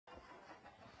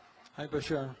Hi,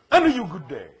 Bashar. And you good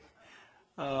day.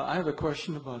 I have a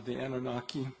question about the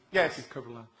Anunnaki. Yes. We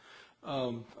covered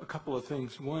a couple of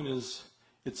things. One is,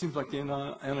 it seems like the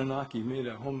Anunnaki made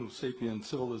a Homo sapien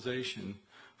civilization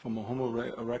from a Homo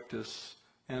erectus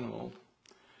animal.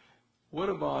 What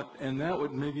about, and that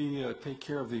would maybe take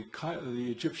care of the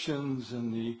Egyptians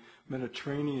and the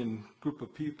Mediterranean group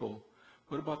of people.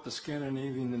 What about the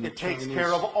Scandinavian and the Chinese? It takes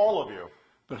care of all of you.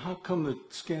 But how come the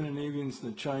Scandinavians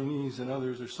and the Chinese and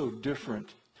others are so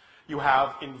different? You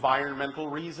have environmental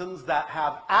reasons that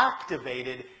have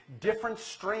activated different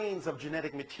strains of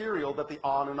genetic material that the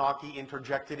Anunnaki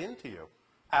interjected into you.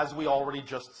 As we already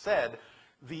just said,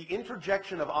 the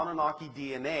interjection of Anunnaki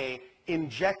DNA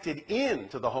injected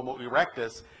into the Homo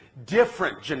erectus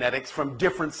different genetics from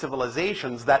different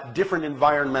civilizations that different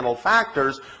environmental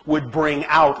factors would bring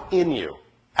out in you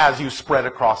as you spread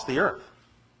across the earth.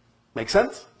 Make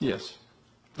sense? Yes.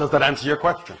 Does that answer your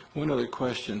question? One other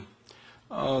question.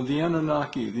 The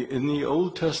Anunnaki, in the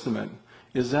Old Testament,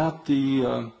 is that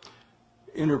the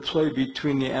interplay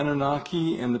between the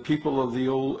Anunnaki and the people of the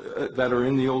old that are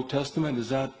in the Old Testament? Is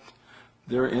that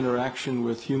their interaction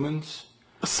with humans?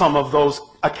 Some of those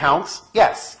accounts,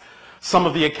 yes. Some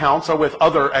of the accounts are with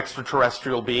other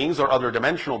extraterrestrial beings or other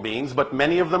dimensional beings, but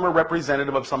many of them are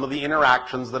representative of some of the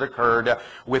interactions that occurred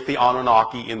with the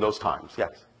Anunnaki in those times,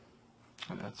 yes.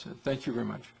 That's it. Thank you very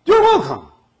much. You're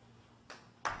welcome.